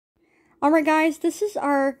Alright guys, this is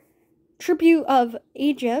our tribute of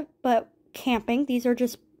Egypt, but camping. These are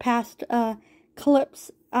just past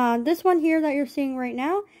clips. This one here that you're seeing right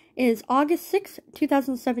now is August 6th,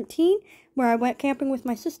 2017, where I went camping with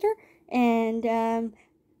my sister and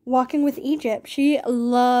walking with Egypt. She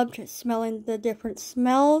loved smelling the different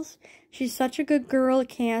smells. She's such a good girl at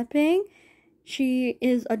camping. She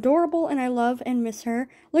is adorable, and I love and miss her.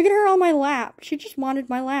 Look at her on my lap. She just wanted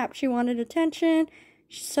my lap. She wanted attention.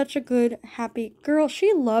 She's such a good, happy girl.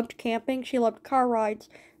 She loved camping. She loved car rides.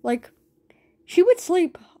 Like, she would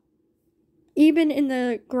sleep even in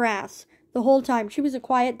the grass the whole time. She was a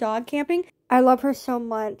quiet dog camping. I love her so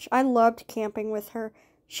much. I loved camping with her.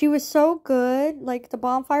 She was so good. Like, the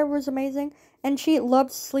bonfire was amazing. And she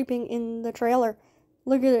loved sleeping in the trailer.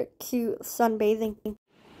 Look at it, cute sunbathing.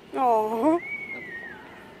 Aww.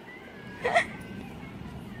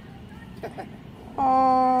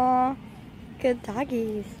 Aww. Good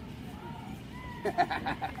doggies.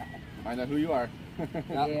 I know who you are.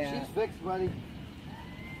 Yeah. She's fixed, buddy.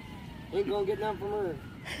 Ain't gonna get none from her.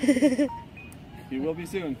 You will be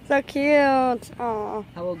soon. So cute. Aww.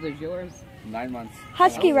 How old is yours? 9 months.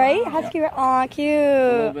 Husky, right? Wow. Husky, right? Aw, cute.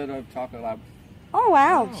 A little bit of chocolate lab. Oh,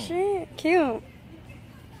 wow. Shit. Cute.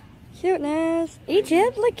 Cuteness.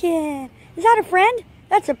 Egypt, look at. Is that a friend?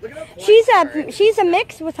 That's a. She's a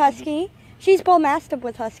mix with Husky. She's bull mastiff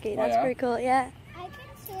with Husky. That's pretty cool. Yeah. I can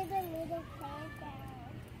see the little playground.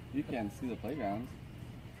 You can see the playgrounds.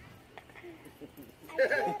 I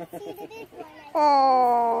can't see the big one.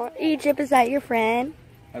 Oh, Egypt, is that your friend?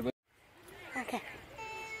 Okay.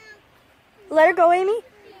 Let her go, Amy.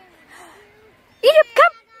 Egypt,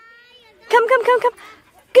 come. Come.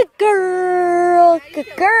 Good girl.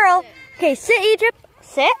 Good girl. Okay, sit, Egypt.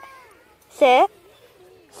 Sit.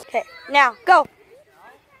 Okay, now, go.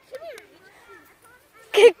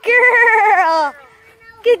 Good girl.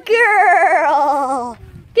 Good girl.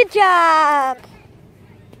 Good job.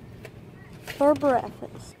 For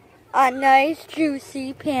breakfast, a nice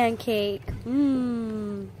juicy pancake.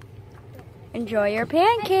 Enjoy your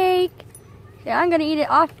pancake. Yeah, I'm gonna eat it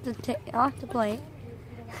off the plate.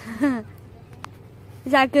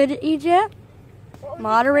 Is that good, Egypt?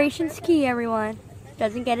 Moderation's key, everyone.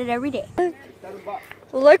 Doesn't get it every day.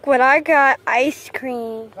 Look what I got. Ice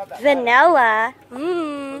cream. Vanilla.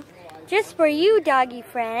 Just for you, doggy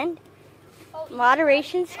friend.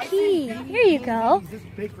 Moderation's key. Here you go.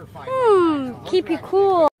 Keep you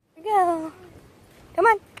cool. Here you go. Come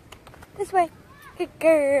on. This way. Good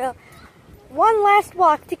girl. One last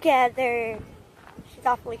walk together. She's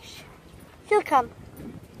off leash. She'll come.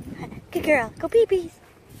 Good girl. Go pee-pees.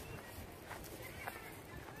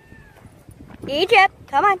 Egypt.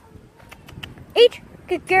 Come on. Eat.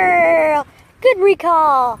 Good girl. Good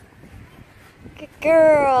recall. Good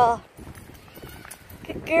girl.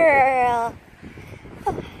 Good girl.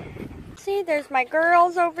 See, there's my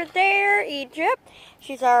girls over there. Egypt.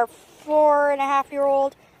 She's our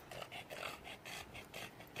 4.5-year-old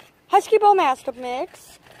Husky Bull Mastiff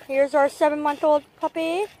mix. Here's our 7-month-old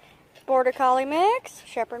puppy, Border Collie mix,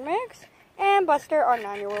 Shepherd mix, and Buster, our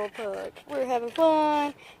 9-year-old pug. We're having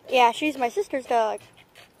fun. Yeah, she's my sister's dog.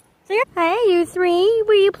 So yeah. Hi, you three.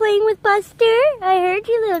 Were you playing with Buster? I heard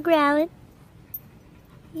you little growling.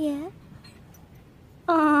 Yeah.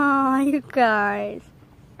 Aw, you guys.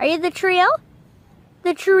 Are you the trio?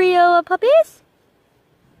 The trio of puppies?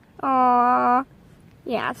 Aw.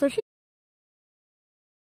 Yeah, so she...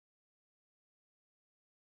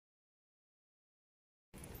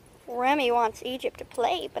 Remy wants Egypt to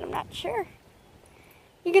play, but I'm not sure.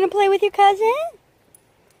 You gonna play with your cousin?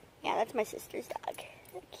 Yeah, that's my sister's dog.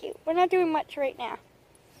 They're cute. We're not doing much right now.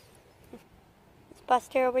 Is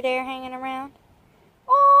Buster over there hanging around?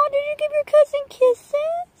 Oh, did you give your cousin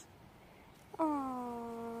kisses?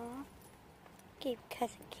 Aww. Give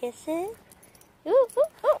cousin kisses. Ooh.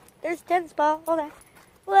 There's tennis ball. Hold on.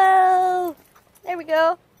 Whoa. There we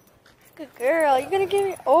go. Good girl. You're gonna give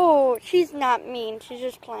me... Oh, she's not mean. She's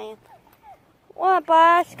just playing. What,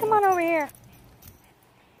 boss? Come on over here.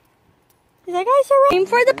 He's like, I surrender. Time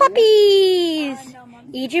for the puppies.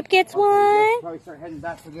 Egypt gets one. Probably start heading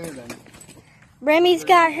back for dinner then. Remy's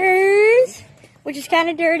got hers, which is kind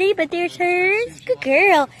of dirty, but there's hers. Good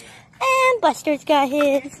girl. And Buster's got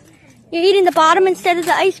his. You're eating the bottom instead of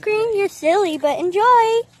the ice cream? You're silly, but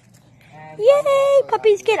enjoy. Yay!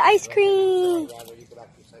 Puppies get ice cream.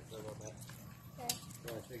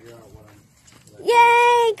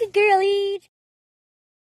 Yay! Good girlie.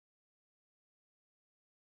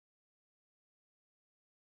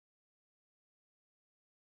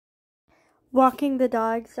 Walking the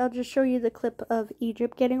dogs. I'll just show you the clip of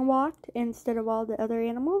Egypt getting walked instead of all the other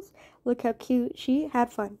animals. Look how cute. She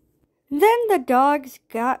had fun. Then the dogs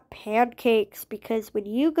got pancakes because when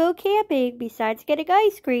you go camping, besides getting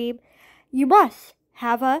ice cream, you must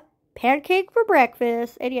have a pancake for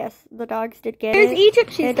breakfast. And yes, the dogs did get it. Here's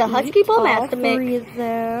Egypt. She's the husky bull mastiff mix.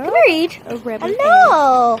 Come here, Egypt.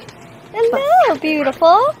 Hello. Hello,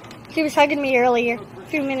 beautiful. She was hugging me earlier.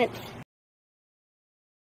 2 minutes.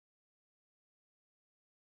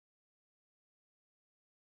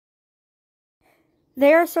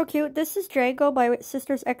 They are so cute. This is Django, my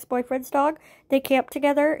sister's ex-boyfriend's dog. They camped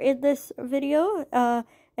together in this video,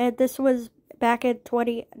 and this was back in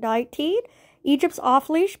 2019. Egypt's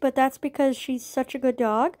off-leash, but that's because she's such a good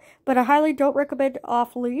dog. But I highly don't recommend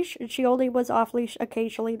off-leash, and she only was off-leash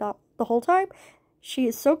occasionally, not the whole time. She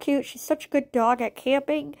is so cute. She's such a good dog at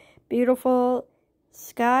camping. Beautiful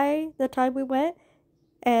sky the time we went,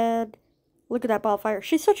 and look at that bonfire.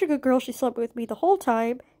 She's such a good girl. She slept with me the whole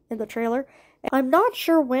time in the trailer. I'm not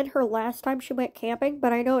sure when her last time she went camping,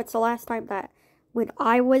 but I know it's the last time that when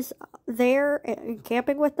I was there and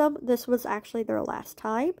camping with them, this was actually their last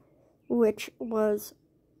time, which was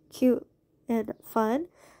cute and fun.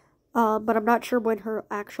 But I'm not sure when her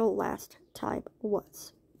actual last time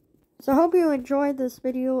was. So I hope you enjoyed this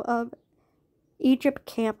video of Egypt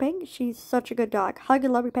camping. She's such a good dog. Hug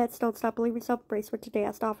and love your pets. Don't stop believing yourself. Embrace what today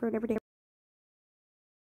has to offer and every day.